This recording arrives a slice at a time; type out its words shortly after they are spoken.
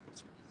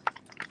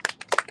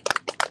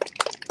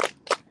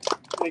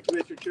Thank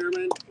you, Mr.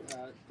 Chairman.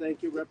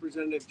 Thank you,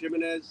 Representative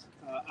Jimenez.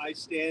 I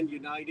stand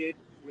united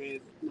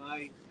with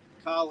my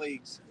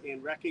colleagues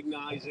in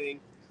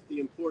recognizing the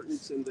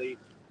importance in the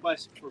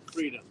quest for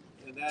freedom.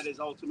 And that is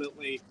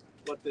ultimately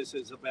what this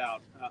is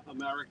about.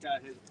 America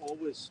has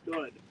always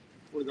stood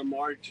for the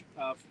march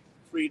of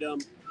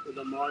freedom, for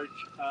the march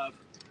of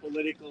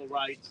political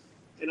rights.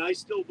 And I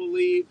still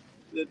believe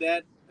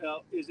that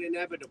is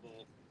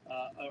inevitable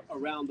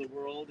around the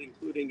world,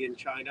 including in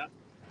China.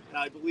 And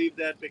I believe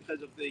that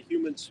because of the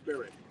human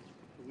spirit.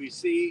 We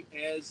see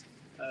as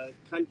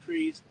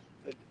countries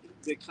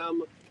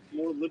become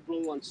more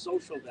liberal on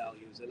social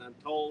values, and I'm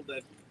told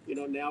that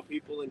now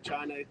people in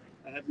China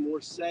have more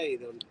say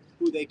than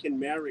who they can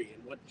marry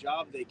and what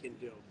job they can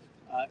do,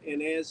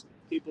 and as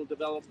people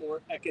develop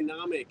more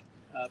economic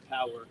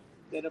power,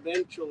 that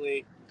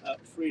eventually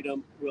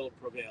freedom will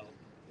prevail.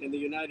 And the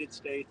United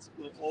States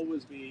will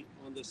always be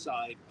on the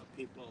side of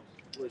people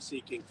who are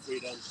seeking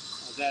freedom.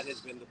 That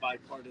has been the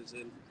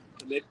bipartisan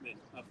commitment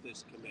of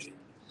this committee.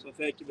 So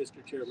thank you,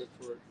 Mr. Chairman,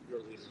 for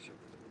your leadership.